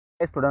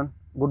Hey student,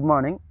 good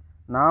morning.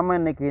 நாம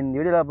இன்னைக்கு இந்த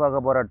வீடியோவில்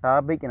பார்க்க போகிற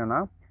டாபிக் என்னென்னா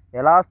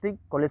elastic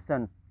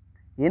collision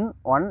in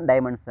one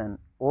dimension,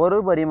 ஒரு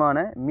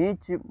பரிமாண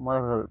மீட்சி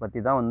மோதல்கள்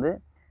பற்றி தான்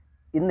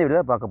இந்த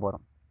வீடியோவில் பார்க்க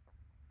போகிறோம்.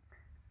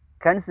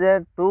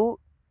 Consider two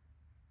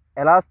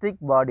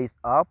elastic bodies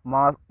of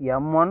mass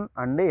m1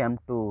 and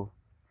m2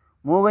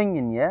 moving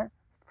in a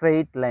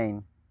straight line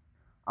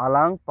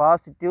along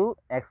positive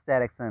x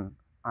direction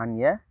on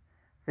a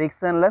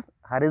frictionless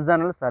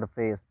horizontal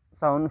surface.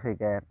 Sound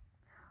figure.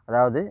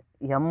 அதாவது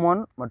m1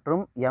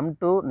 மற்றும்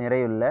m2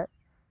 நிறையுள்ள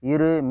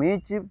இரு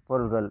மீட்சி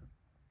பொருள்கள்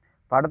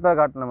படத்தை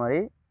காட்டின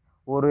மாதிரி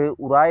ஒரு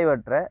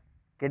உராய்வற்ற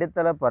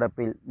கிடைத்தள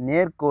பரப்பில்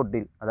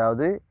நேர்கோட்டில்,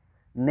 அதாவது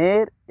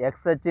நேர்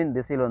எக்ஸ் அச்சின்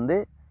திசையில்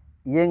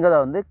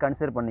இயங்குவதை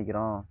கன்சிடர்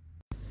பண்ணிக்கிறோம்.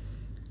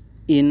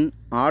 In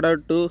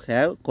order to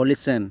have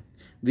collision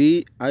we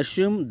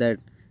assume that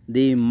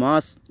the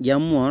mass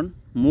m1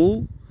 move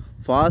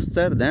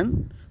faster than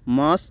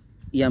mass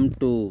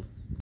m2.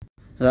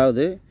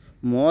 அதாவது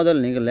மோதல்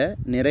நிகழ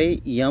நிறை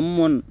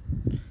m1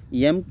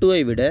 m2ஐ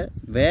விட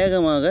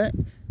வேகமாக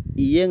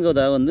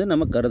இயங்குவதாக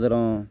நம்ம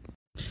கருதுகிறோம்.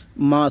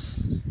 Mass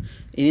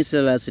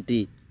initial velocity,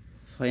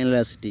 final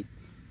velocity.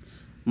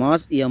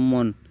 Mass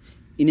m1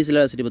 initial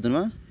velocity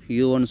பார்த்தோம்னா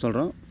u1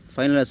 சொல்கிறோம்,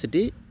 ஃபைனல்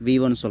வெலாசிட்டி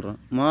v1 சொல்கிறோம்.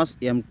 Mass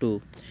m2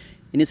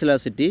 initial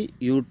velocity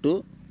u2,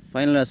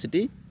 final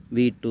velocity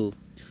v2.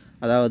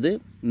 அதாவது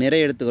நிறை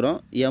எடுத்துக்கிறோம்,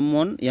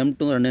 m1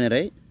 m2 ரெண்டு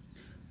நிறை.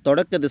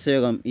 தொடக்க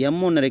திசைவேகம்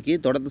m1 நிறைக்கு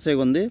தொடக்க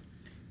திசைவேகம்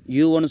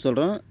u1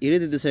 சொல்கிறோம்,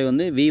 இறுதி திசை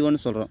v1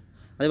 சொல்கிறோம்.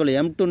 அதேபோல்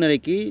m2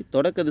 நிறைக்கு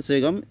தொடக்க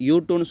திசைவேகம்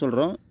u2ன்னு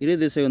சொல்கிறோம், இறுதி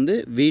திசை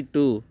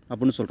v2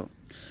 அப்படின்னு சொல்கிறோம்.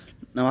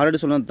 நான் ஆல்ரெடி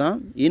சொன்னது தான்.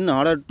 In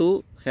order to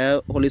have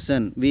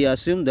collision we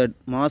assume that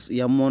mass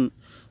m1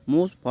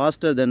 moves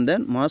faster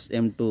than mass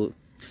m2.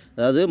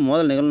 அதாவது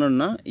மோதல்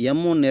நிகழணும்னா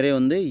m1 நிறை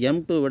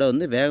m2 விட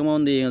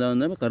வேகமாக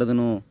இயங்குவதாக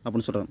கருதணும்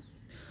அப்படின்னு சொல்கிறோம்.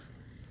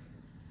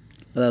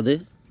 அதாவது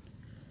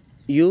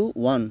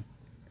u1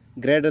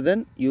 greater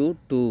than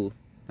u2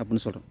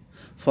 அப்படின்னு சொல்கிறோம்.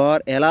 For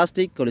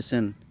elastic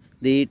collision,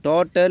 the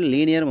total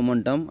linear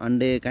momentum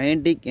and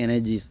kinetic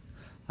energies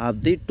of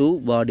the two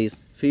bodies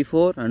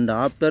before and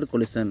after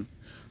collision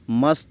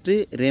must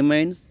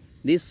remain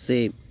the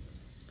same.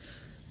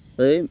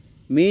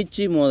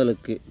 மீட்சி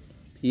மோதலுக்கு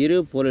இரு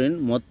பொருளின்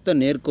மொத்த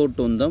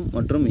நேர்கோட்டு உந்தம்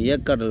மற்றும்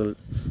இயக்காற்றல்கள்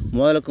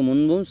மோதலுக்கு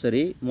முன்பும்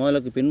சரி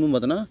மோதலுக்கு பின்பும்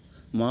பார்த்தோன்னா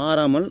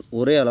மாறாமல்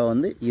ஒரே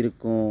அளவு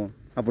இருக்கும்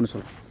அப்படின்னு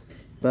சொல்கிறோம்.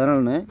 இப்போ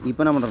அதனால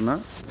இப்போ என்ன பண்ணுறோன்னா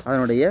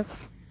அதனுடைய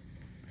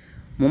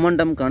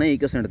மொமெண்டம்கான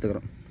ஈக்குவேஷன்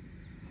எடுத்துக்கிறோம்.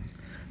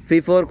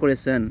 Before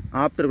collision,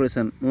 after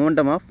collision,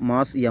 momentum of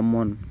mass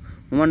m1,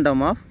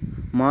 momentum of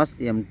mass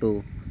m2,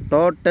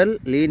 total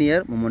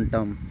linear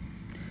momentum.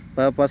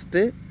 இப்போ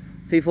first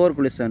before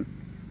collision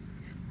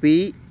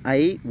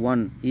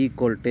pi1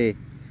 equal to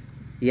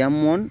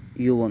m1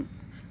 u1,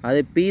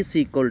 அது p's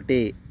ஈக்குவல் டு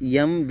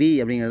mv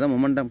அப்படிங்கிறது தான்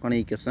மொமெண்டம்கான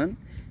ஈக்குவேஷன்.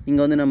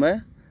 இங்கே நம்ம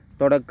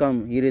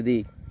தொடக்கம் இறுதி,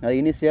 அது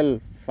இனிஷியல்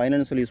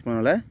ஃபைனல்னு சொல்லி யூஸ்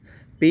பண்ணனால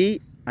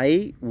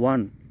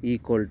pi1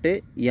 equal to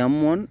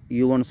m1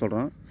 u1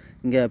 சொல்கிறோம்.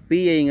 இங்கே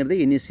piங்கிறது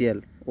இனிஷியல்,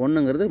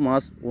 ஒன்றுங்கிறது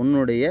மாஸ்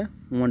ஒன்னுடைய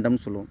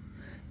மொமெண்டம்னு சொல்லுவோம்,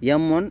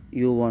 m1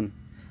 u1.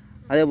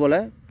 அதே போல்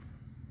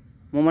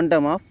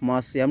momentum of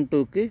mass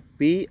m2க்கு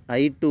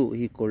pi2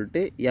 equal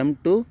to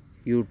m2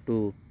 u2.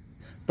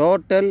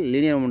 Total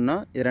linear மொமெண்ட்னா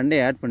இது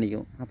ரெண்டையும் ஆட்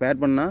பண்ணிக்கும். அப்போ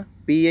ஆட் பண்ணால்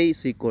pi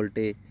equal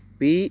to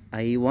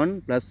pi1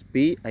 plus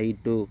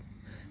pi2,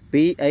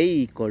 pi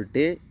equal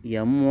to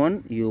m1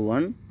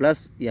 u1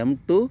 plus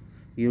m2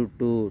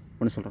 u2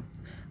 அப்படின்னு சொல்கிறோம்.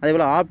 அதே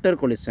போல் after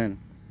collision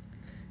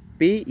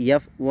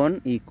pf1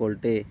 equal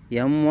to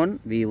m1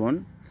 v1,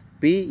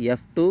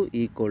 pf2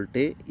 equal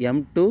to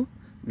m2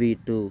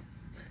 v2,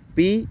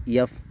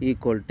 pf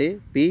equal to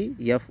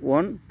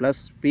pf1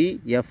 plus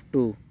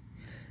pf2.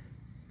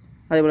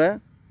 அதே போல்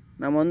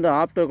நம்ம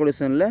after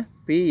கொலிஷனில்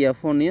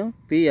pf1ஐயும்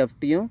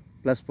pf2யும்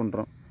plus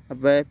பண்ணுறோம்.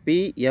 அப்போ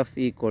pf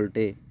equal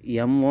to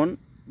m1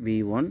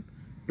 v1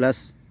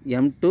 plus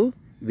m2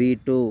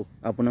 v2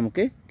 அப்போ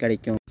நமக்கு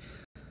கிடைக்கும்.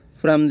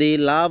 From the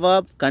law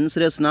of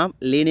conservation of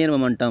linear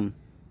momentum,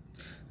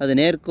 அது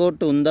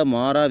நேர்கோட்டு உந்த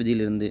மாறா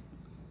விதியிலிருந்து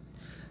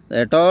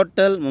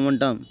total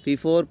momentum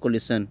before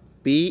collision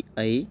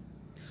pi,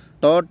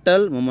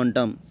 total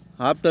momentum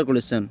after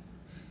collision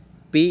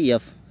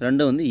pf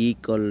ரெண்டும்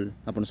ஈக்குவல்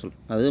அப்படின்னு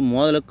சொல்கிறோம். அது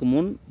மோதலுக்கு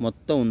முன்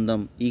மொத்த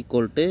உந்தம்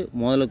ஈக்குவல் டு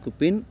மோதலுக்கு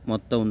பின்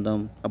மொத்த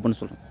உந்தம் அப்படின்னு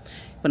சொல்கிறோம்.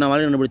 இப்போ நான்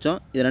வாழை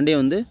கண்டுபிடிச்சோம், இது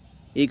ரெண்டையும்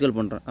ஈக்குவல்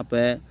பண்ணுறோம்.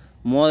 அப்போ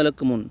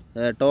மோதலுக்கு முன்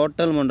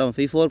total momentum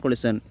before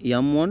collision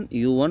m1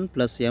 u1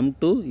 plus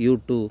m2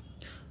 u2,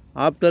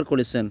 after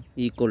collision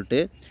equal to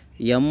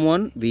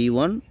m1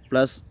 v1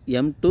 plus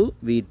m2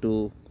 v2.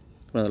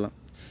 அதெல்லாம்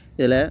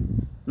இதில்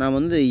நாம்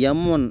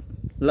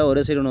m1ல்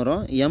ஒரே சைடு ஒன்று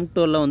வரும்,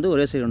 m2ல்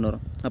ஒரே சைடு ஒன்று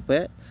வரும். அப்போ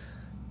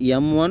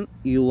m1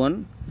 u1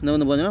 இந்த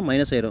பார்த்தீங்கன்னா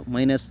மைனஸ் ஆயிரும்,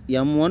 minus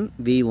m1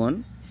 v1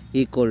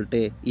 equal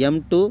to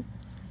m2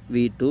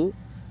 v2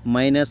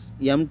 minus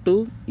m2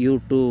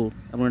 u2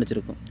 அப்படின்னு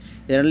நினச்சிருக்கோம்.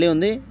 இது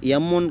ரெண்டுலேயும்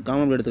m1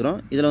 காமன் எடுத்துக்கிறோம்,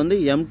 இதில்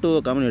m2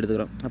 காமன்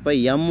எடுத்துக்கிறோம். அப்போ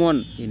m1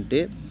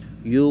 into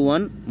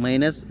u1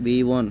 minus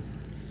v1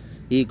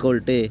 equal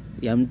to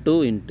m2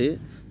 into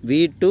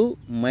v2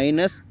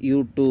 minus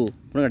u2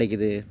 அப்படின்னு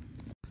கிடைக்குது.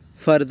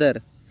 ஃபர்தர்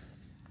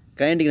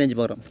கைனடிக் எனர்ஜி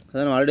பார்க்குறோம்.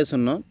 அதான் நம்ம ஆல்ரெடி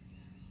சொன்னோம்,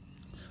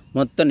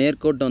 மொத்த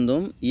நேர்கோட்டு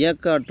வந்தும்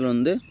இயக்க ஆற்றல்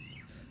வந்து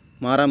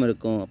மாறாமல்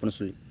இருக்கும் அப்படின்னு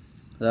சொல்லி.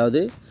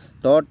 அதாவது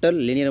டோட்டல்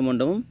லீனியர்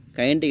மொமெண்டமும்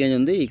கைனடிக் எனர்ஜி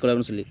வந்து ஈக்குவல்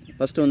ஆகும்னு சொல்லி.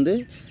 ஃபஸ்ட்டு வந்து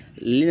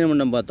லீனியர்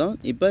மொமெண்டம் பார்த்தோம்.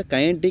 இப்போ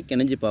கைனடிக்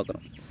எனர்ஜி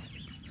பார்க்குறோம்.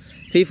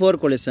 P4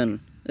 கொலிஷன்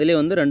இதிலே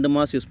வந்து 2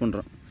 மாஸ் யூஸ்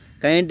பண்ணுறோம்.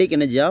 Kinetic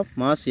energy of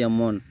mass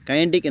m1,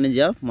 kinetic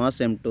energy of mass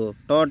m2,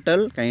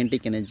 total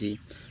kinetic energy.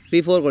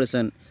 P4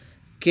 collision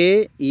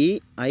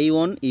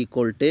KEI1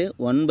 equal to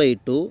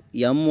 1/2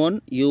 m1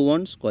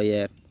 u1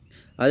 square.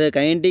 அது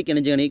கைனடிக்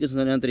எனர்ஜிக்கான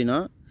ஈக்குவேஷன் என்ன தெரியும்னா,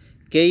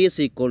 K is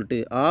equal to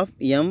of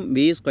mv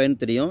ஸ்கொயர்னு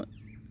தெரியும்.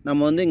 நம்ம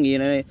வந்து இங்கே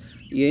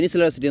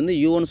initial velocity வந்து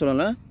u1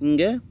 சொல்லலாம்,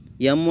 இங்கே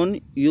m1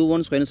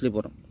 u1 ஸ்கொயர்னு சொல்லி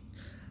போகிறோம்.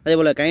 அதே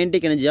போல்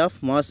kinetic energy of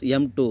mass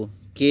m2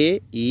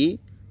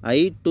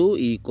 KEI2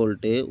 equal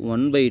to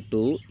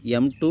 1/2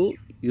 m2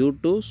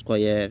 u2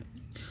 square.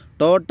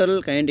 Total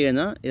kinetic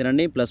energy தான், இது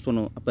ரெண்டையும் ப்ளஸ்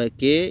பண்ணுவோம். அப்போ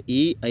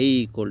KEI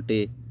equal to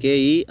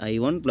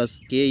KEI1 plus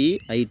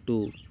KEI2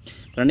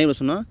 ரெண்டையும்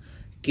ப்ளஸ் பண்ணால்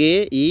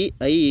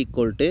KEI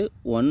equal to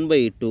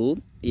 1/2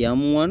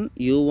 m1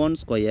 u1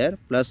 square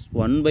plus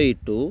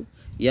 1/2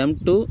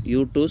 m2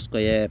 u2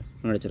 square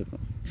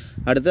நினச்சிருக்கோம்.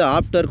 அடுத்து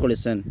after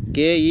collision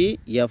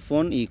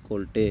KEF1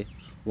 equal to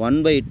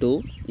 1/2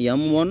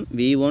 m1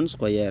 v1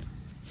 square,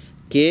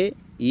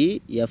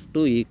 KEF2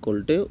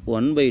 equal to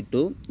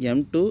 1/2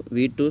 m2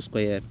 v2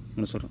 square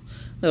சொல்கிறோம்.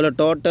 அதில்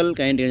total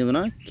kinetic energy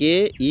பண்ணால்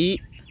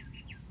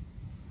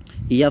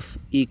KEF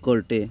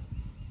equal to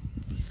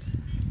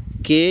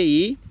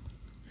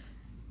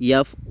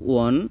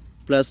KEF1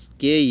 plus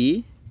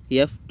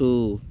KEF2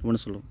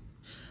 அப்படின்னு சொல்லுவோம்.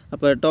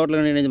 அப்போ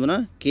total energy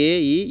பண்ணால்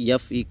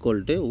KEF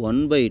equal to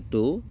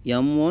 1/2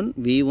 m1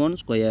 v1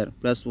 square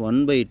plus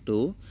 1/2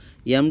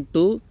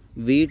 m2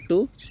 v2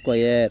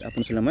 square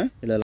அப்படின்னு சொல்லாமல்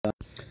எழுதலாம்.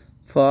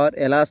 ஃபார்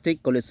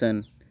எலாஸ்டிக் கொலிஷன்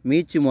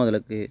மீச்சு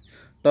மோதலுக்கு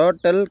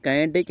total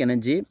kinetic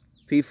energy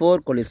P4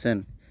 collision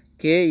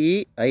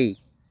KEI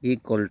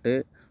equal to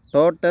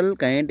total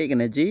kinetic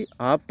energy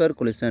after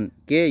collision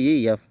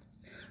KEF.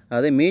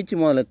 அது மீச்சு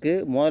மோதலுக்கு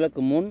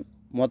முன்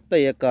மொத்த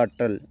இயக்க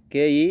ஆற்றல்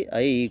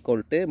KEI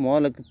ஈக்குவல் டு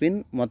மோதலுக்கு பின்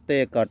மொத்த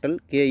இயக்க ஆற்றல்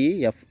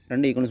KEF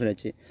ரெண்டு ஈக்குவல்னு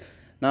சொல்லியாச்சு.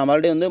 நான்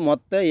ஆல்ரெடி வந்து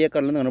மொத்த இயக்க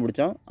ஆற்றல்னு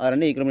கண்டுபிடிச்சோம், அது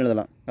ரெண்டு ஈக்குவல்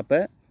எழுதலாம். அப்போ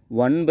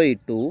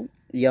 1/2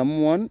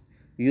 m1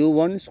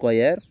 u1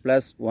 square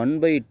plus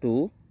 1/2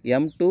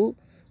 m2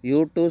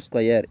 u2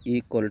 square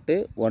equal to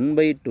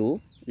 1/2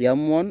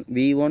 m1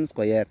 v1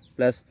 square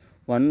plus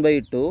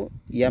 1/2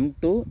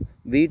 m2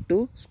 v2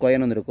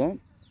 ஸ்கொயர்னு வந்திருக்கும்.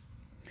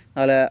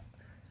 அதில்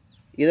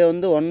இதை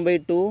வந்து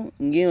 1/2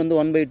 இங்கேயும் வந்து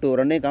 1/2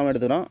 ரெண்டையும் காமன்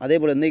எடுத்துக்கிறோம். அதே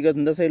போல்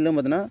இந்த சைட்லையும்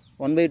பார்த்தீங்கன்னா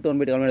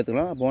 1/2 காமன்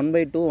எடுத்துக்கலாம். அப்போ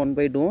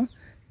 1/2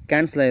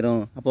 கேன்சல்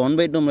ஆயிரும். அப்போ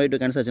 1/2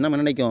 கேன்சல் ஆச்சுன்னா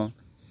என்ன நினைக்கும்,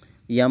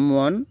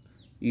 m1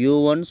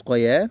 u1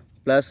 square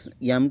plus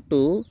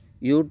m2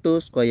 u2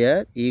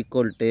 square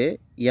equal to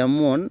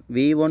m1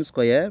 v1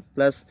 square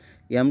plus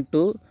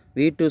m2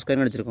 v2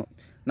 square நினச்சிருக்கோம்.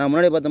 நான்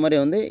முன்னாடி பார்த்த மாதிரி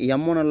வந்து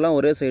m1 எல்லாம்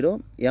ஒரே சைடும்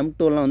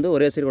m2 எல்லாம் வந்து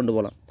ஒரே சைடு கொண்டு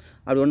போகலாம்.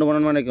 அப்படி கொண்டு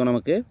போனோம்னா நினைக்கும்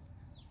நமக்கு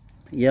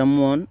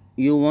m1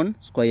 u1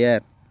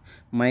 square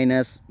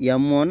minus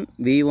m1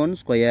 v1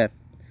 square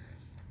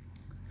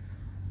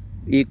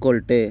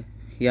equal to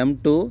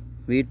m2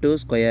 v2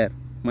 square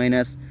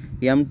minus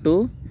m2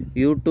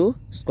 u2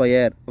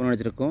 square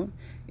நினச்சிருக்கோம்.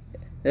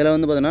 இதில்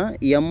வந்து பார்த்தோன்னா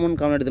m1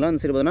 காமன் எடுத்துக்கலாம்,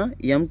 இந்த சைடு பார்த்தோன்னா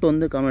m2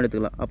 வந்து காமன்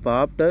எடுத்துக்கலாம். அப்போ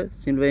after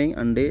simplifying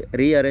and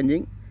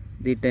rearranging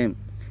the time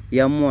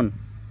m1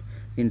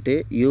 into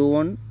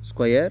u1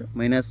 square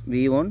minus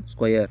v1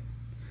 square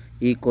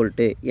equal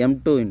to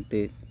m2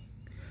 into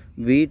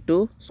v2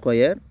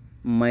 square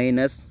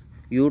minus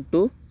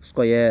u2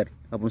 square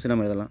அப்படின்னு சொல்லி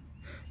நம்ம எழுதலாம்.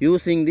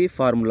 Using the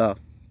formula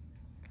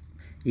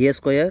a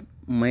square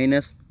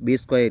minus b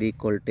square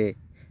equal to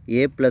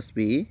a plus b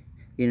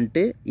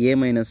into a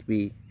minus b.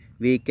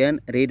 we can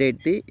rewrite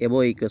the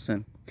above equation.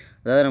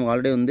 அதாவது நமக்கு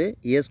already வந்து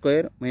a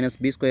square minus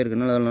b square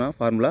இருக்குன்னா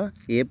formula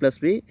a plus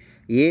b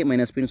a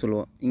minus பின்னு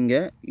சொல்லுவோம்.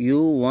 இங்கே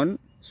u1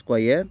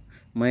 square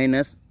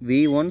minus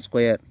v1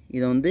 square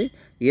இதை வந்து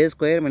a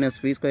square minus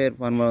b square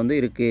formula வந்து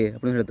இருக்குது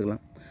அப்படின்னு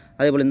எடுத்துக்கலாம்.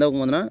 அதே போல் இந்த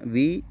பக்கம் பார்த்தோன்னா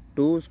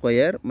v2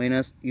 square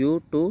minus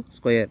u2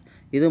 square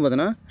இதுவும்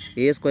பார்த்தோன்னா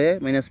a square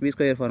minus b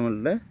square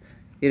ஃபார்முலாவில்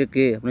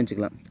இருக்குது அப்படின்னு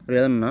வச்சுக்கலாம். அப்படி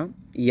எதனா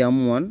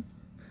m1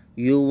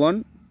 u1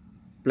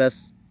 plus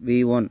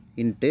v1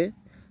 into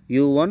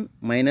u1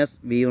 minus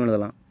v1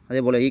 எழுதலாம். அதே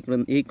போல்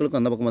ஈக்குவலுக்கு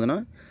அந்த பக்கம் பார்த்தோன்னா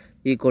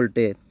equal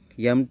to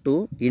m2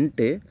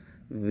 into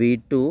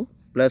v2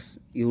 plus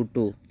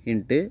u2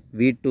 into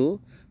v2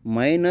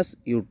 minus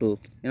u2.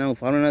 ஏன்னா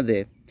நமக்கு ஃபார்முலா என்னது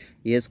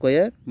a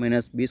ஸ்கொயர்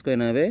மைனஸ் b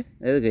ஸ்கொயர்னாவே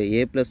எதுக்கு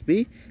a plus b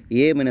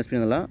a minus b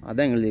எழுதலாம்,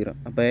 அதான் எழுதிக்கிறோம்.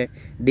 அப்போ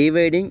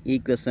டிவைடிங்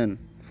ஈக்குவேஷன்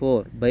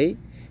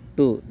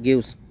 4/2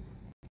 கிவ்ஸ்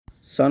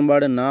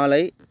சமன்பாடு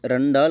 4ஐ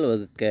 2ஆல்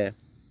வகுக்க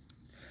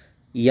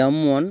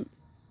m1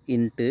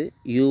 into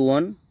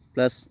u1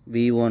 plus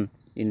v1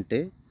 into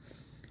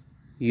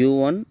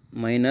u1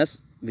 minus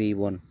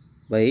v1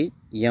 by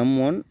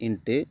m1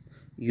 into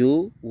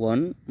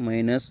u1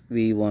 minus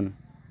v1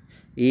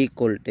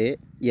 equal to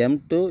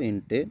m2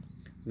 into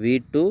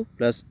v2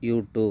 plus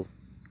u2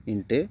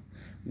 into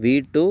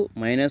V2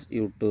 minus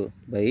U2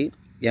 by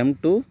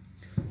M2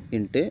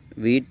 into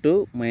V2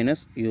 minus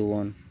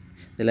U1.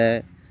 இதில்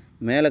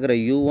மேலே இருக்கிற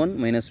U1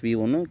 minus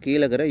V1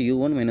 கீழே இருக்கிற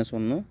U1 minus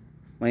 1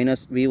 minus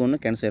V1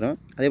 cancel ஆயிரும்.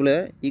 அதே போல்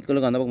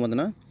ஈக்குவலுக்கு அந்த பக்கம்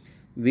பார்த்தோன்னா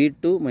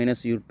V2 minus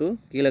U2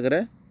 கீழே இருக்கிற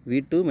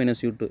V2 minus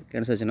U2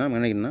 கேன்சல் ஆச்சுன்னா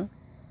நம்ம என்ன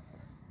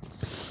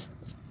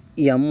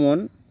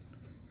M1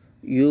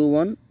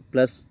 U1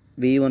 plus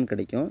V1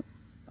 கிடைக்கும்.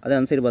 அதே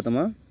அந்த சைடு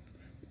பார்த்தோமா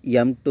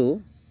M2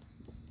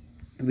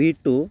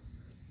 V2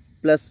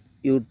 plus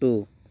U2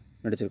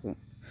 நடிச்சிருக்கும்.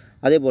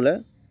 அதே போல்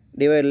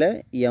டிவைடில்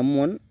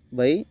M1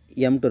 by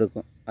M2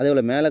 இருக்கும். அதே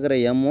போல் மேலே இருக்கிற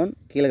M1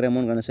 கீழே இருக்கிற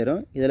M1 கேன்சல்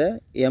ஆயிரும். இதில்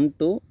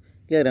M2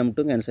 கீழே இருக்கிற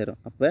M2 கேன்சல் ஆயிரும்.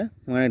 அப்போ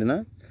நம்ம என்ன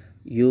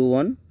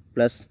U1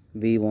 plus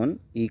V1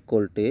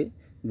 equal to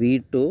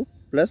V2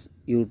 plus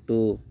U2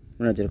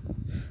 நினச்சிருக்கும்.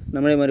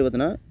 நம்மளே மாதிரி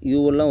பார்த்தோன்னா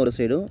U எல்லாம் ஒரு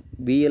சைடும்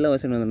V எல்லாம்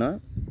ஒரு சைடு வந்தோன்னா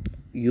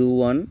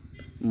U1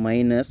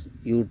 minus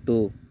U2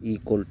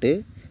 equal to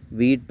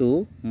V2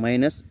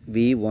 minus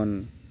V1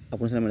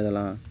 அப்படின்னு சொல்லி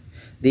எழுதலாம்.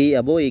 The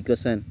above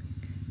equation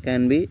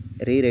can be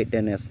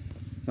rewritten as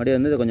மறுபடியும்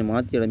வந்து இதை கொஞ்சம்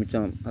மாற்றி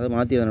எழுதிச்சோம். அதை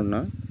மாற்றி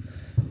எழுதணும்னா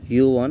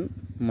U1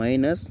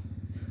 minus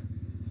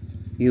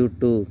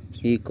U2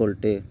 equal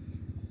to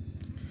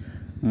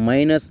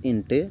minus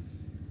into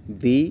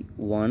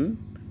V1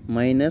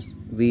 minus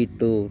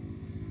V2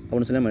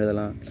 அப்படின்னு சொல்லி நம்ம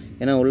எழுதலாம்.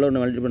 ஏன்னா உள்ள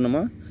ஒன்று மல்டிப்ளை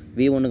பண்ணோமா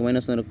V1க்கு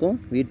மைனஸ் ஒன்று இருக்கும்,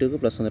 V2க்கு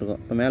ப்ளஸ் ஒன்று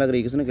இருக்கும். இப்போ மேலே இருக்கிற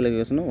ஈக்குவேஷனும் கீழே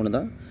ஈக்குவேஷனும் ஒன்று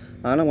தான்,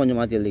 அதெல்லாம் கொஞ்சம்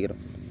மாற்றி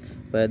எழுதிக்கிறோம்.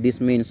 இப்போ this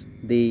means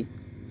the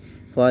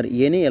for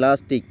any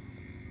elastic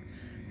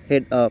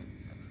head of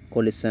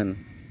collision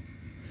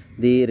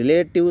the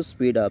relative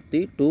speed of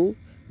the two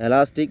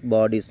elastic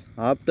bodies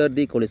after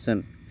the collision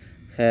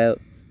have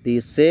the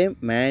same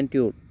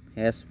magnitude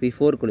as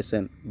before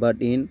collision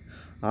but in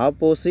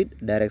opposite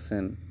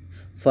direction.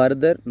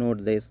 Further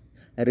note this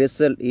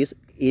result is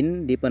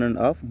independent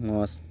of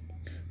mass.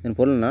 இதன்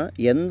பொருள்னா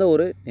எந்த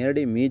ஒரு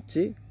நேரடி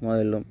மீட்சி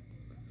மோதலும்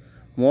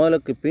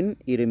மோதலுக்கு பின்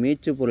இரு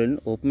மீட்சி பொருளின்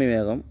ஒப்புமை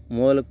வேகம்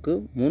மோதலுக்கு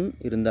முன்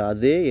இருந்த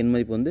அதே எண்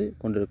மதிப்பு வந்து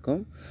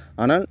கொண்டிருக்கும்,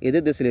 ஆனால்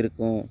எதிர் திசையில்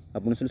இருக்கும்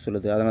அப்படின்னு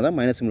சொல்லுது. அதனால தான்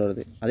மைனஸ் சிம்பிள்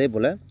வருது. அதே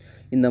போல்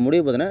இந்த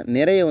முடிவு பார்த்தீங்கன்னா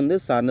நிறைய வந்து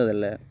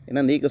சார்ந்ததில்லை.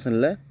 ஏன்னா இந்த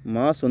ஈக்குவேஷனில்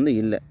மாஸ் வந்து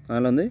இல்லை,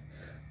 அதனால் வந்து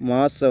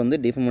மாஸை வந்து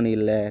டிஃபைன் பண்ணி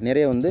இல்லை,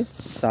 நிறைய வந்து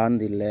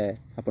சார்ந்து இல்லை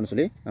அப்படின்னு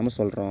சொல்லி நம்ம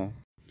சொல்கிறோம்.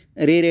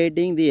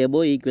 Rewriting the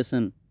above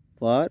equation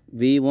for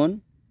V1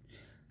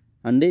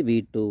 and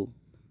V2.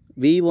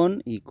 V1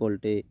 equal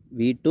to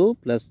V2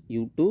 plus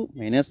U2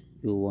 minus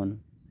U1.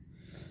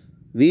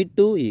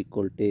 V2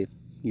 equal to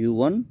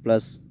U1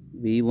 plus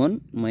V1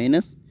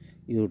 minus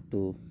U2.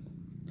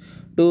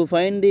 To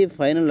find the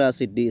final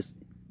velocities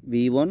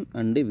V1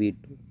 and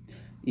V2.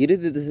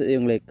 இறுதி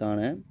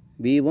திசையங்களுக்கான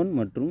V1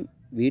 மற்றும்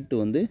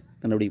V2 வந்து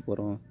கண்டுபிடிக்க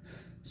போகிறோம்.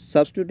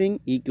 Substituting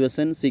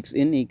equation 6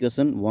 in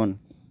equation 1.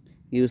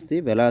 Use the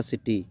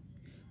velocity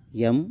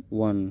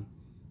M1.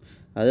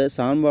 அது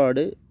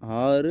சமன்பாடு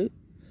 6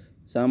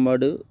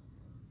 சமன்பாடு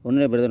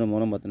 1 பெறுதல்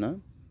மூலம் பார்த்தோன்னா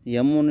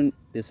M1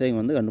 திசை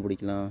வந்து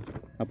கண்டுபிடிக்கலாம்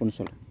அப்படின்னு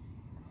சொல்கிறோம்.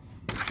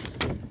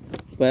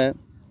 இப்போ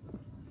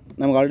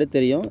நமக்கு ஆல்ரெடி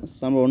தெரியும்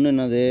சமன்பாடு 1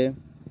 என்னது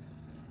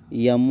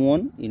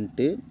M1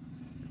 into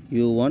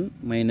U1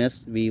 minus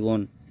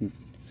V1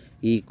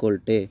 equal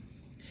to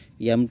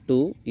M2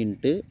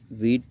 into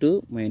V2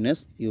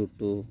 minus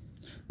U2.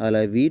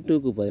 அதில்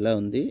V2க்கு பதிலாக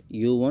வந்து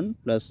U1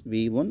 plus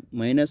V1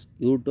 minus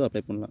U2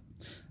 apply பண்ணலாம்.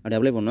 அப்படி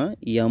அப்ளை பண்ணால்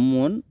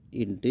M1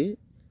 into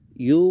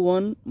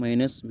U1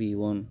 minus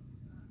V1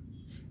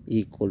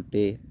 equal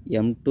to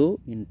M2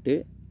 into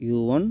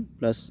U1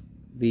 plus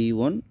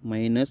V1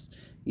 minus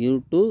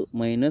U2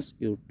 minus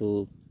U2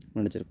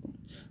 நினச்சிருக்கும்.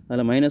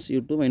 அதில் minus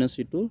U2 minus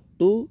U2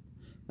 2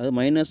 அது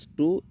minus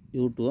 2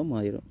 U2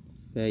 மாறிடும்.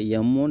 இப்போ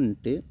M1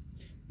 into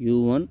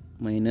U1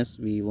 minus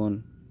V1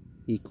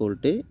 equal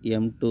to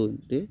M2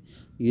 into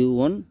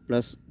U1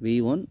 plus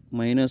V1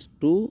 minus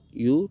 2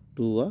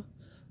 U2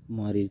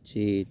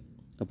 மாறிடுச்சு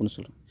அப்படின்னு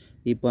சொல்கிறோம்.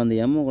 இப்போ அந்த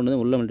M கொண்டு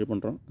வந்து உள்ளே மல்டிப்ளை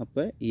பண்ணுறோம்.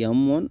 அப்போ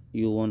M1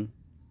 U1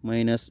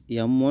 minus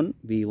M1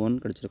 V1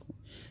 கிடச்சிருக்கும்.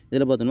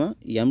 இதில் பார்த்தோம்னா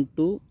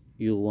M2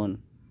 U1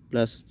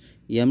 plus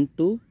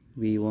M2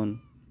 V1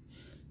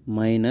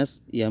 minus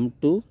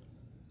M2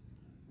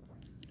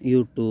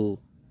 U2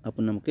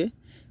 அப்படின்னு நமக்கு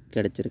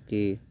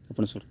கிடச்சிருக்கு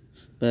அப்படின்னு சொல்கிறோம்.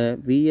 இப்போ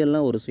V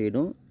எல்லாம் ஒரு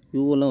சைடும்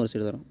U எல்லாம் ஒரு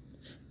சைடு தரும்.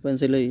 இப்போ இந்த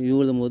சைடில் U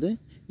எழுதும்போது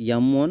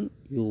M1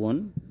 U1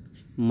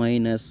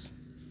 minus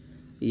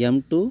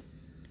M2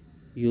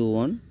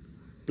 U1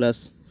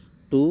 plus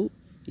 2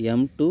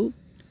 M2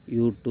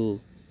 U2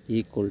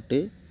 equal to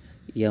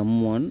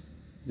M1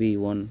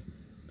 V1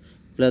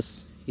 plus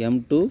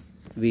M2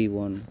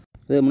 V1.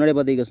 இது முன்னாடி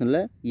பார்த்த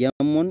ஈக்குவேஷனில்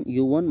M1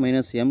 U1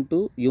 minus M2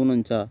 U1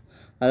 இருந்துச்சா,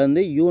 அதில்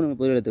வந்து U நம்ம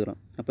பொருள் எடுத்துக்கிறோம்.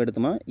 அப்போ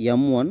எடுத்தோமா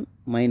M1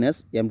 minus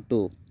M2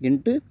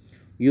 into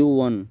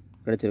U1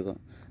 கிடச்சிருக்கும்.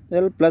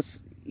 அதில் ப்ளஸ்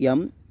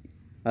M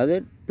அது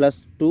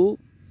ப்ளஸ் 2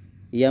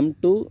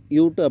 M2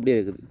 U2 அப்படியே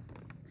இருக்குது.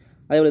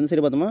 அதே போல் இந்த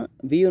சைடு பார்த்தோமா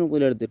V1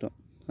 பொருள் எடுத்துக்கிட்டோம்.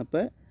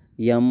 அப்போ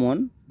M1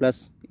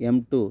 plus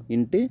M2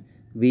 into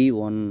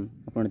V1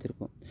 அப்படின்னு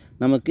நினச்சிருக்கோம்.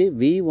 நமக்கு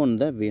V1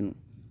 தான் வேணும்.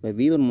 இப்போ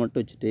V1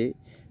 மட்டும் வச்சுட்டு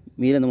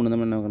மீதி அந்த மூணு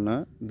நம்ம என்ன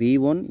பண்ணால்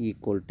V1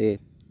 equal to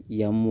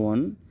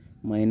M1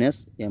 minus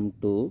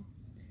m2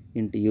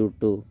 into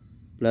u2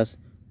 plus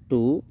 2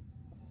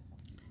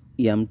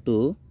 m2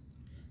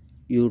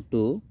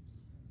 u2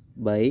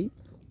 by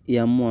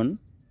m1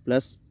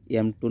 plus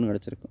m2 னு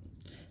கிடச்சிருக்கும்.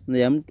 இந்த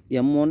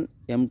m1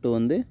 m2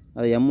 வந்து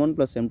அது m1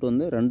 plus m2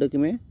 வந்து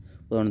ரெண்டுக்குமே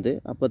உதானது.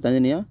 அப்போ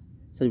தனித்தனியாக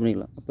சரி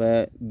பண்ணிக்கலாம். அப்போ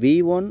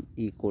v1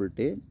 equal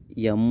to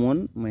m1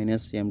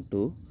 minus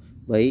m2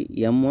 by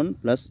m1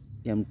 plus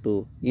m2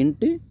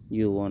 into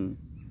u1.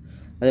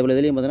 அதே போல்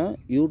இதுலேயும் பார்த்தோன்னா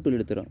u2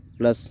 எடுத்துகிறோம்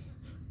plus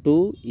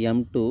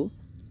 2m2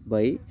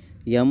 by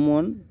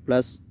m1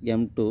 plus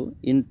m2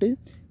 into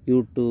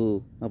u2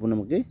 அப்போ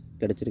நமக்கு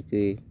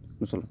கிடச்சிருக்கு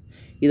சொல்கிறோம்.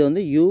 இது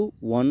வந்து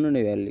u1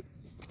 வேல்யூ.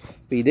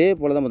 இப்போ இதே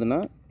போல் தான்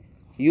பார்த்தோன்னா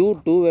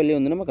u2 வேல்யூ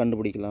வந்து நம்ம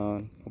கண்டுபிடிக்கலாம்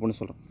அப்படின்னு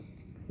சொல்கிறோம்.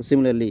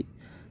 Similarly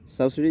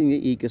substituting the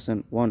equation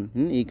 1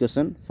 in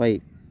equation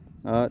 5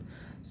 or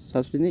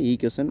substituting the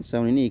equation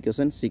 7 in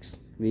equation 6,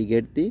 we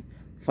get the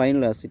final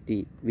velocity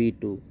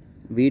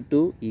v2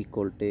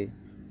 equal to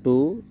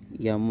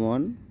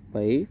 2m1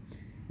 by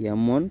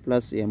m1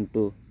 plus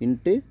m2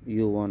 into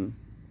u1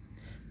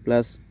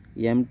 plus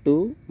m2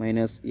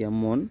 minus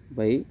m1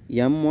 by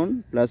m1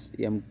 plus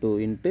m2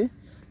 into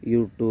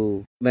u2.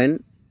 When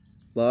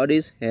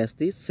bodies has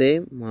the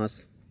same mass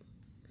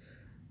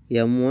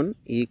m1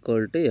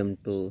 equal to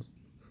m2,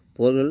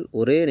 பொருள்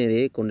ஒரே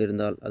நிறையை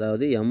கொண்டிருந்தால்,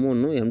 அதாவது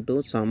m1 m2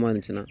 சமமாக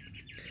இருந்துச்சுன்னா,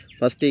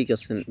 first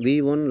equation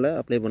v1ல்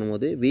apply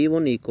பண்ணும்போது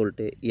v1 equal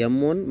to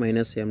m1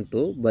 minus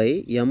m2 by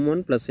m1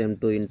 plus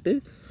m2 into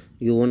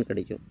u1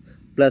 கிடைக்கும்.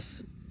 Plus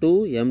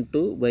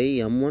 2m2 by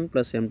m1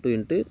 plus m2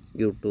 into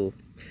u2.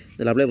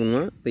 இதில் அப்ளை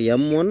பண்ணுவோம். இப்போ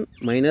m1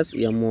 மைனஸ்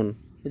m1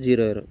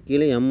 0 ஆயிரும்.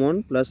 கீழே m1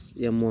 ப்ளஸ்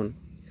m1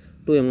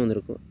 2m1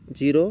 வந்துருக்கும்.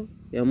 0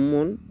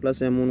 m1 plus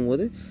m1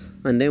 போது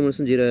அந்த time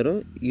முடிச்சு 0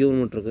 ஆயிரும். u1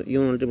 மட்டும் இருக்கும்.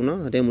 u1 மல்டி பண்ணால்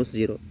அந்த டைம் முடிச்சு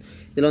 0.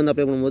 இதில் வந்து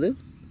அப்ளை பண்ணும்போது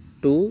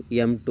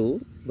 2m2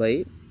 by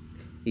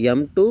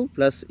m2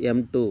 plus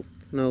m2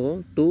 என்னாகும்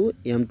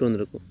 2m2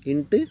 வந்துருக்கும்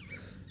இன்ட்டு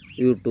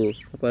u2.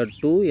 அப்போ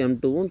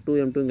 2m2வும்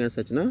 2m2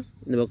 கேன்சல் ஆச்சுன்னா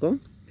இந்த பக்கம்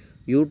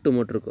u2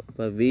 மட்டும் இருக்கும்.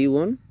 அப்போ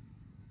v1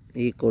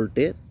 ஈக்குவல்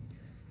டு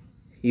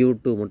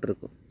u2 மட்டும்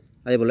இருக்கும்.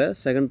 அதே போல்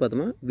செகண்ட்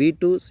பார்த்தோமா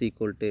v2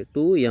 equal to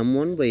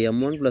 2m1 by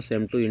m1 plus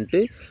m2 into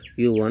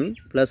u1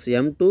 plus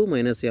m2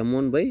 minus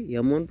m1 by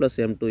m1 plus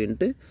m2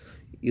 into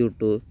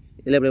u2.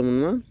 இதில் எப்படி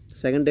பண்ணுமா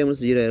செகண்ட் டைம்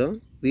 0 ஆயிரும்.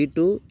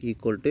 v2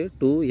 equal to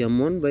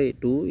 2m1 by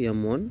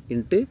 2m1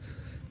 into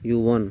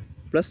u1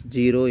 plus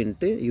 0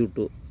 into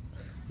u2.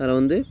 அதில்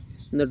வந்து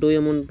இந்த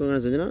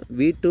 2m1 செஞ்சுன்னா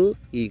v2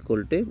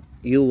 equal to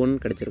u1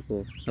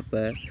 கிடச்சிருக்கும்.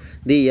 அப்போ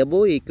தி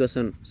above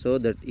equation so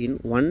that in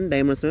one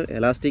dimensional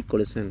elastic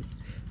collision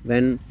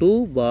when two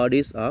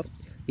bodies of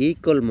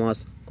equal mass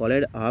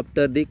collide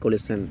after the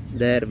collision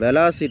their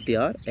velocity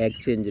are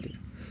exchanged.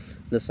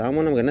 இந்த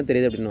சாமான் நமக்கு என்ன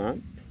தெரியுது அப்படின்னா,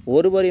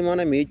 ஒரு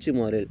பரிமாண மீட்சி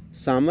மாறில்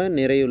சம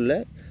நிறையுள்ள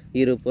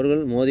இரு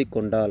பொருள்கள்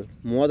மோதிக்கொண்டால்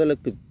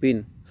மோதலுக்கு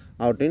பின்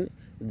அவற்றின்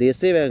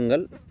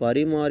திசைவேகங்கள்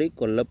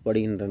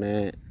பரிமாறிக்கொள்ளப்படுகின்றன,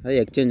 அது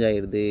எக்ஸ்சேஞ்ச்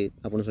ஆகிடுது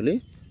அப்படின்னு சொல்லி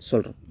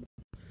சொல்கிறோம்.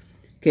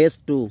 Case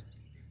 2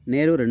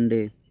 Nehru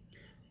 2.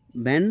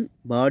 when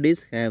bodies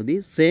have the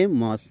same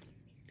mass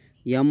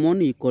m1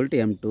 equal to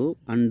m2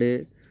 and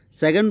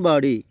second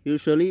body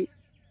usually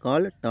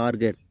called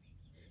target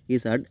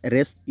is at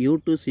rest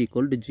u2 is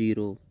equal to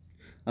 0.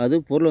 அது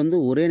பொருள் வந்து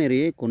ஒரே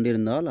நிறையை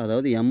கொண்டிருந்தால்,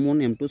 அதாவது m1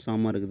 m2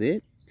 சமமாக இருக்குது.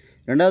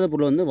 ரெண்டாவது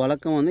பொருள் வந்து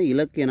வழக்கம் வந்து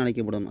இலக்கு என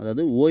அழைக்கப்படும்,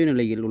 அதாவது ஓய்வு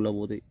நிலையில் உள்ள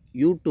போது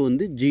u2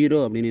 வந்து 0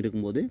 அப்படின்னு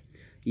இருக்கும்போது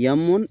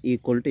m1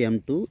 equal to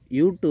m2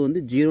 u2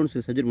 வந்து 0ன்னு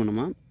சொல்லி சப்ஜெக்ட்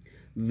பண்ணோமா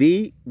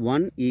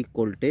v1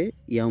 equal to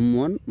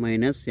m1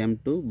 minus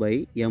m2 by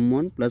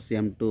m1 plus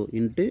m2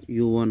 into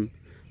u1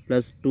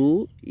 plus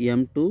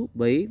 2m2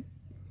 by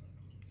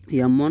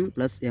m1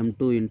 plus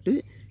m2 into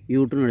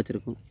u2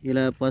 நினச்சிருக்கும்.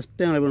 இதில் ஃபஸ்ட்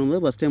டைம் அப்ளை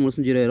பண்ணும்போது ஃபஸ்ட் டைம்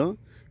முடிச்சும் 0 ஆயிரும்.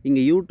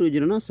 இங்கே u2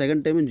 0னா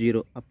second டைமும்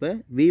 0. அப்போ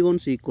v1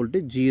 equal to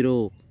 0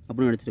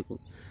 அப்படின்னு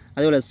நினச்சிருக்கும்.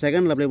 அதேபோல்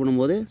செகண்டில் அப்ளை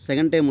பண்ணும்போது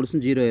செகண்ட் டைம்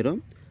முடிச்சும் 0 ஆயிரும்.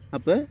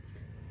 அப்போ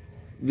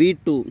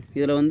v2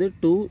 இதில் வந்து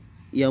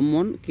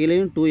 2m1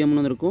 கீழேயும் 2m1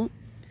 வந்துருக்கும்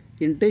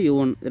இன்ட்டு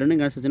u1 ரெண்டும்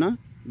கிடச்சிச்சுன்னா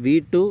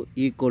v2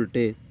 ஈக்குவல்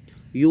டு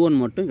u1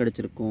 மட்டும்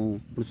கிடச்சிருக்கும்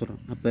அப்படின்னு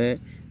சொல்கிறோம். அப்போ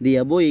தி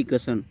above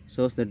equation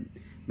shows that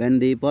when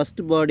the first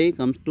body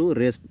comes to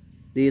rest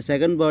the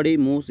second body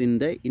moves in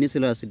the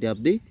initial velocity of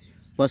the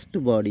first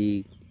body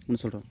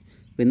அப்படின்னு சொல்கிறோம்.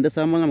 இப்போ இந்த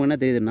சாமான் நமக்கு என்ன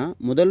தெரியுதுன்னா,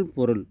 முதல்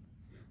பொருள்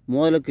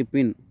மோதலுக்கு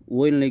பின்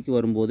ஓய்வு நிலைக்கு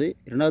வரும்போது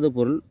இரண்டாவது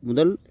பொருள்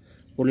முதல்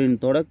பொருளின்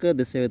தொடக்க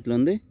திசைவேகத்தில்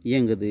வந்து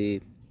இயங்குது.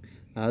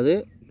 அதாவது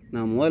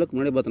நான் மோதலுக்கு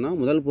முன்னாடி பார்த்தோன்னா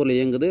முதல் பொருள்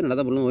இயங்குது,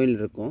 ரெண்டாவது பொருள் ஓய்வு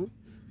நிலை இருக்கும்.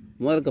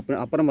 முதலுக்கு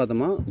அப்புறம்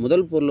பார்த்தோமா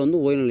முதல் பொருள் வந்து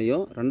ஓய்வு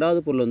நிலையும், ரெண்டாவது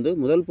பொருள் வந்து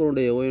முதல்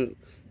பொருளுடைய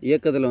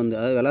இயக்கத்தில் வந்து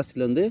அதாவது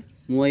வெலாசிட்டியில் வந்து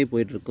மூவ் ஆகி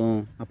போயிட்டுருக்கோம்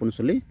அப்படின்னு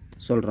சொல்லி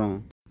சொல்கிறோம்.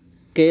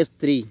 Case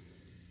 3.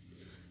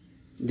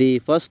 The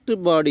first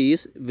body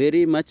is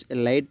very much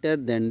lighter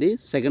then the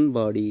second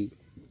பாடி.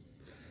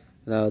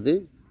 அதாவது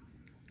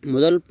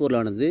முதல்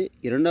பொருளானது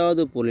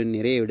இரண்டாவது பொருளின்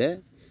நிறையை விட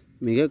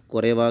மிக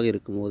குறைவாக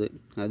இருக்கும்போது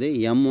அது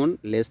m1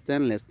 லெஸ்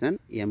தேன்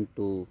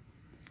m2.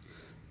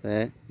 இப்போ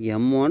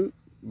m1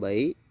 by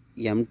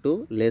m2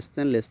 less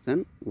than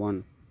 1,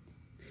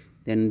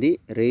 then the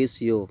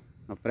ratio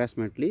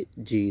approximately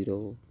 0.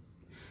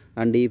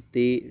 And if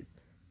the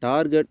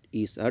target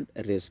is at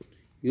rest.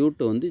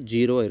 u2 வந்து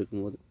 0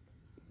 இருக்கும்போது.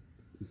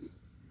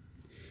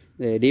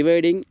 The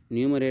dividing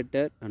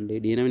numerator and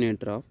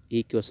denominator of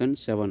equation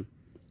 7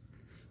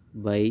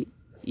 by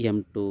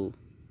m2.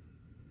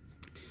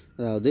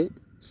 அதாவது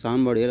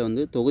சாம்பாடியில்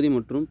வந்து தொகுதி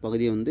மற்றும்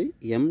பகுதியை வந்து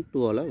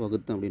m2ஆல்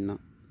வகுத்தோம் அப்படின்னா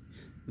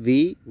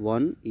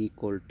v1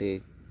 equal to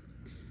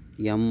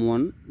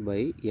m1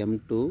 by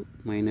m2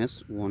 minus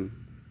 1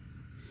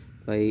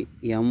 by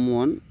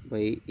m1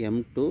 by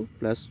m2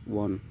 plus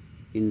 1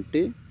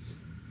 into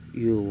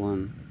u1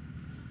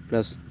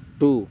 plus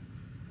 2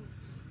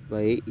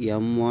 by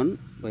m1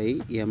 by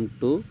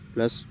m2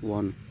 plus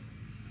 1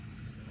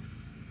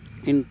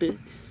 into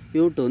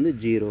u2 வந்து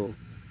 0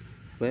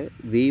 by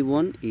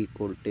v1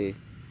 equal to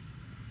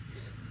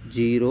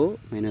 0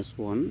 minus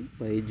 1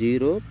 by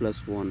 0 plus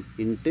 1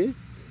 into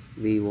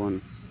v1.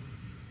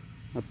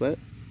 அப்போ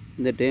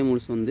இந்த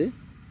terms வந்து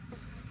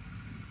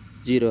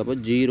 0. அப்போ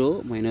 0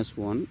 minus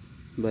 1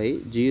 by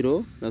 0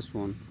 plus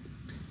 1.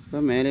 இப்போ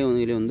மேலே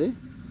வந்து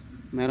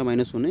மேலே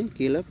 -1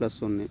 கீழே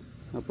 +1.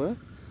 அப்போ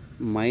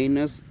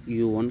மைனஸ்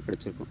u1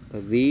 கிடச்சிருக்கும். இப்போ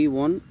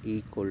v1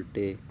 equal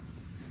to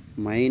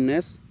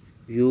minus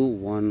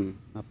u1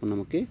 அப்போ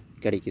நமக்கு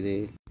கிடைக்குது.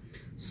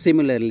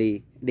 Similarly,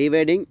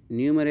 dividing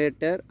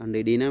numerator and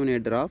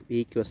denominator of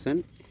equation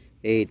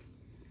 8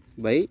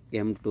 by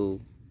m2.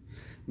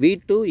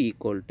 v2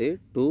 equal to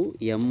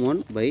 2m1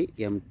 by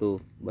m2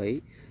 by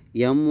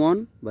m1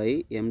 by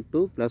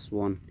m2 plus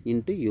 1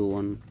 into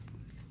u1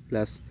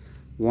 plus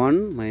 1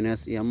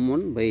 minus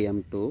m1 by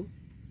m2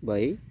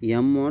 by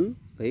m1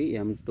 by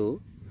m2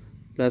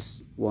 plus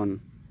 1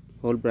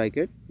 whole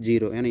bracket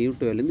 0. ஏன்னா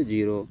u2 இருந்து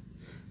 0.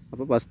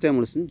 அப்போ first time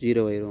முடிச்சு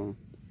 0 ஆயிரும்.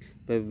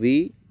 இப்போ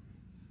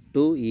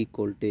v2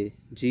 equal to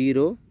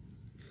 0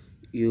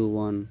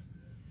 u1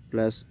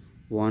 plus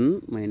 1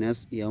 minus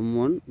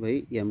m1 by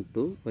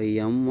m2 by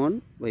m1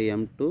 by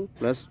m2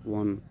 plus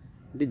 1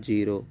 into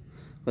 0.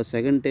 இப்போ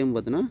second time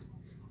பார்த்தோன்னா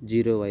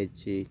 0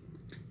 ஆயிடுச்சு.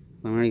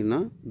 இப்போ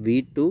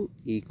v2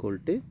 equal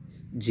to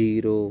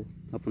 0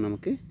 அப்போ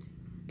நமக்கு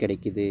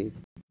கிடைக்குது.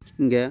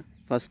 இங்கே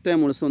ஃபஸ்ட்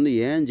டைம் முழுசு வந்து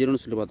ஏன்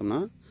 0ன்னு சொல்லி பார்த்தோம்னா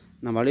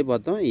நம்ம வழி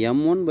பார்த்தோம்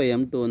m1 by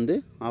m2 வந்து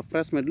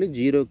அப்ராக்சிமேட்லி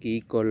 0க்கு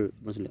ஈக்குவல்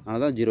அப்படின்னு சொல்லி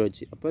அதனால் தான் 0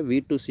 ஆச்சு. அப்போ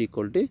v2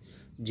 equal to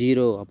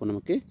 0 அப்போ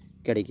நமக்கு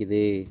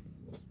கிடைக்குது.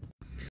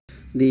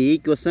 The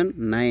equation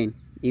 9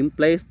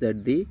 implies that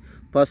the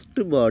first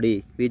body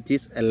which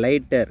is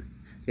lighter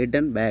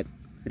return back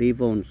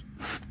rebounds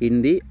in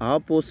the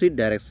opposite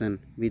direction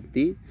with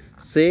the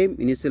same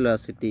initial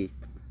velocity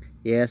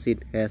as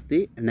it has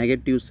the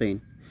negative sign.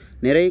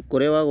 நிறை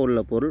குறைவாக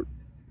உள்ள பொருள்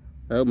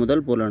அதாவது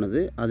முதல்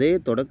பொருளானது அதே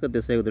தொடக்க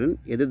திசையுடன்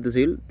எதிர்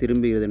திசையில்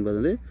திரும்புகிறது என்பது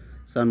வந்து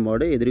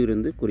சமன்பாடு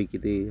எதிரிலிருந்து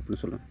குறிக்குது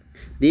அப்படின்னு சொல்லலாம்.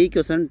 The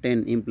equation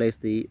 10 implies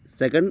the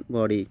second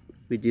body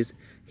which is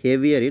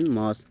heavier in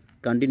mass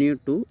continue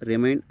to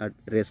remain at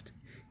rest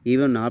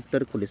even after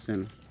collision.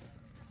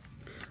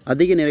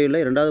 அதிக நிறையுள்ள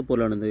இரண்டாவது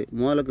பொருளானது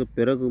மோதலுக்கு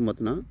பிறகு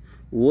பார்த்தோன்னா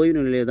ஓய்வு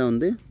நிலையிலே தான்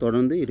வந்து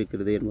தொடர்ந்து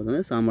இருக்கிறது என்பது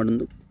வந்து சமன்பாடு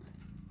வந்து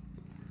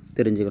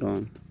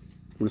தெரிஞ்சுக்கிறோம்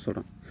அப்படின்னு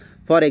சொல்கிறோம்.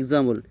 For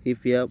example, if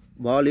a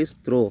ball is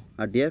thrown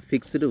at a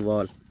fixed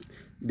wall,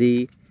 the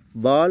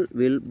ball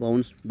will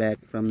bounce back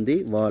from the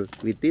wall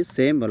with the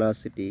same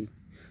velocity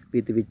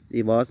with which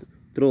it was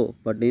thrown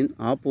but in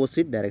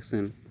opposite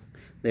direction.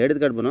 இந்த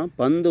எடுத்துக்காட்டு போனால்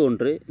பந்து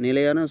ஒன்று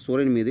நிலையான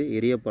சூரியன் மீது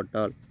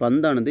எரியப்பட்டால்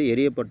பந்தானது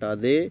எரியப்பட்ட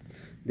அதே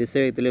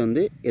திசையத்திலே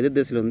வந்து எதிர்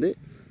திசையில் வந்து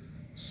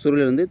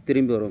சூரியலிருந்து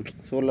திரும்பி வரும்.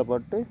 சூரியலை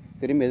பட்டு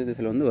திரும்பி எதிர்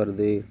திசையில் வந்து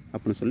வருது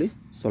அப்படின்னு சொல்லி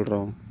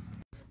சொல்கிறோம்.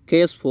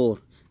 Case 4.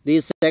 The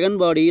second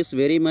body is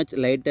very much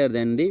lighter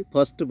than the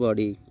first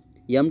body.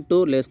 m2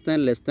 less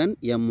than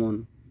m1.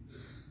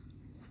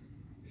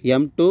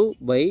 m2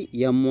 by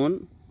m1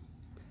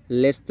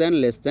 less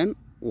than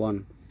 1.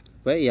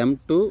 By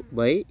m2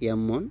 by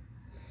m1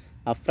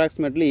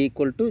 approximately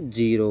equal to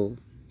 0.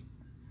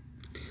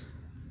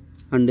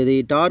 And the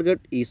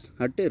target is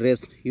at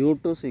rest.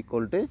 u2 is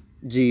equal to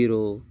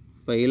 0.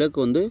 இப்போ இலக்கு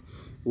வந்து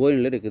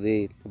ஓய்நிலை இருக்குது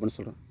அப்படின்னு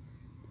சொல்கிறோம்.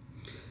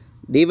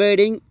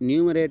 Dividing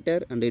numerator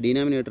and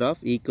denominator of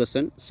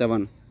equation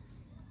 7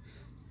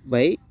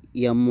 by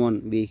m1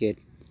 we get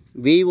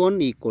v1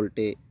 equal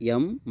to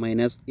m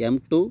minus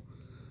m2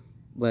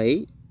 by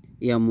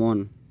m1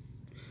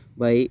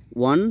 by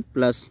 1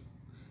 plus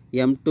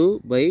m2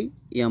 by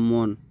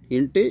m1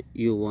 into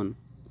u1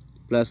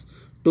 plus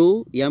 2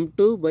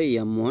 m2 by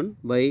m1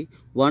 by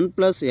 1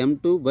 plus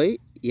m2 by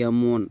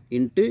m1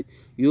 into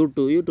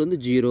u2 வந்து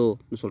 0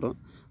 சொல்கிறோம்.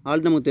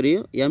 Already நமக்கு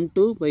தெரியும்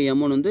m2 by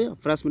m1 வந்து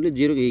approximately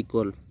 0க்கு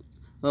equal.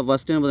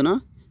 First time பார்த்தோன்னா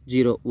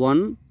 0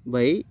 1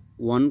 by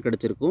 1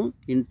 கிடச்சிருக்கும்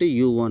into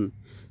u1.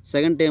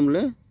 Second டைமில்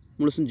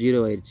முழுசும்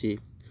 0 ஆயிடுச்சு.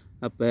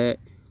 அப்போ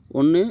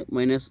 1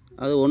 மைனஸ்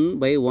அது 1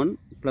 by 1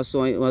 ப்ளஸ்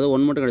அது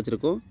 1 மட்டும்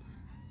கிடச்சிருக்கும்.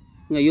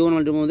 இங்கே u1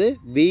 மட்டும் போது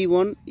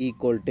v1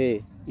 equal to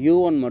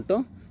u1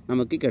 மட்டும்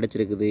நமக்கு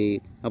கிடச்சிருக்குது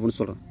அப்படின்னு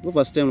சொல்கிறோம். இப்போ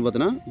ஃபஸ்ட் டைமில்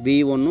பார்த்தோன்னா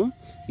v1ம்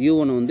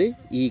u1 வந்து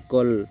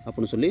ஈக்குவல்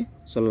அப்படின்னு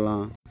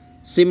சொல்லலாம்.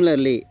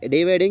 Similarly,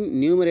 dividing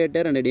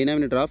numerator and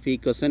denominator of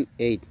equation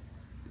 8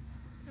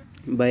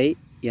 by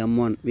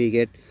m1 we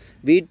get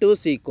v2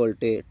 is equal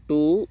to 2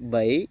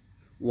 by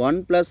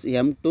 1 plus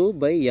m2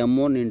 by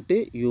m1 into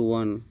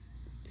u1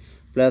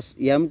 plus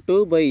m2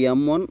 by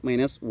m1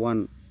 minus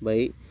 1 by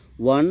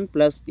 1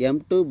 plus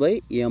m2 by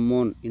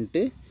m1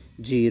 into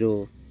 0.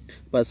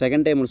 இப்போ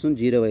second time முடிச்சும்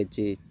 0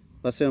 ஆயிடுச்சு.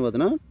 First time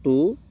பார்த்தோன்னா 2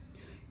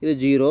 இது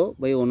 0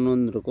 by 1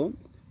 வந்துருக்கும்.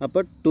 அப்போ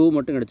 2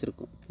 மட்டும்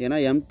கிடச்சிருக்கும். ஏன்னா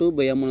m2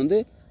 by m1 வந்து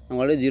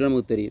நம்ம ஆல்ரெடி 0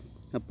 நமக்கு தெரியும்.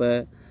 அப்போ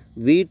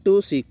v2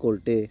 is equal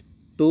to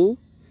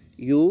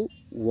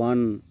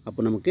 2u1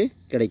 அப்போ நமக்கு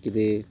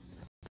கிடைக்குது.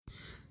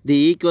 The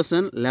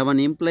equation 11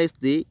 implies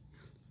the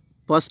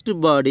first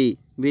body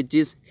which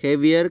is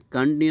heavier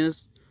continues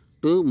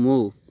to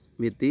move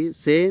with the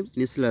same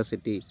initial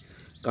velocity.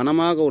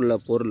 கனமாக உள்ள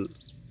பொருள்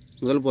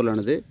முதல்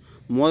பொருளானது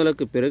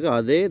மோதலுக்கு பிறகு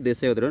அதே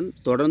திசையுடன்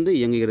தொடர்ந்து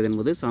இயங்குகிறது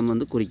என்பது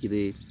வந்து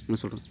குறிக்குது என்ன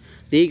சொல்கிறோம்.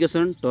 The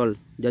equation 12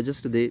 judges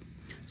the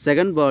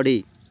second body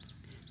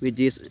which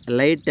is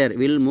lighter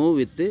will move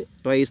with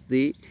twice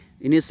the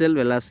initial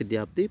velocity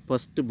of the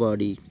first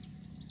body.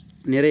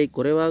 நிறை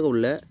குறைவாக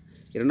உள்ள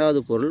இரண்டாவது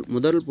பொருள்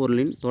முதல்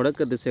பொருளின்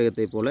தொடக்க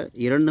திசைவேகத்தை போல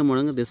 2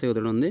 மடங்கு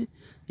திசைவேகத்துடன் வந்து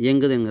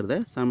இயங்குதுங்கிறத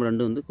சமன்பாடு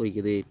 2 வந்து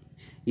குறிக்குது.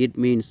 It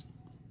means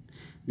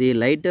the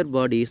lighter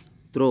body is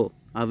thrown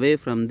away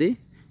from the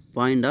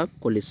point of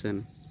collision.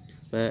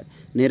 இப்போ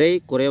நிறை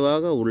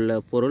குறைவாக உள்ள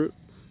பொருள்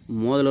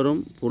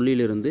மோதலரும்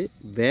புள்ளியிலிருந்து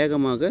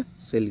வேகமாக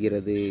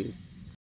செல்கிறது.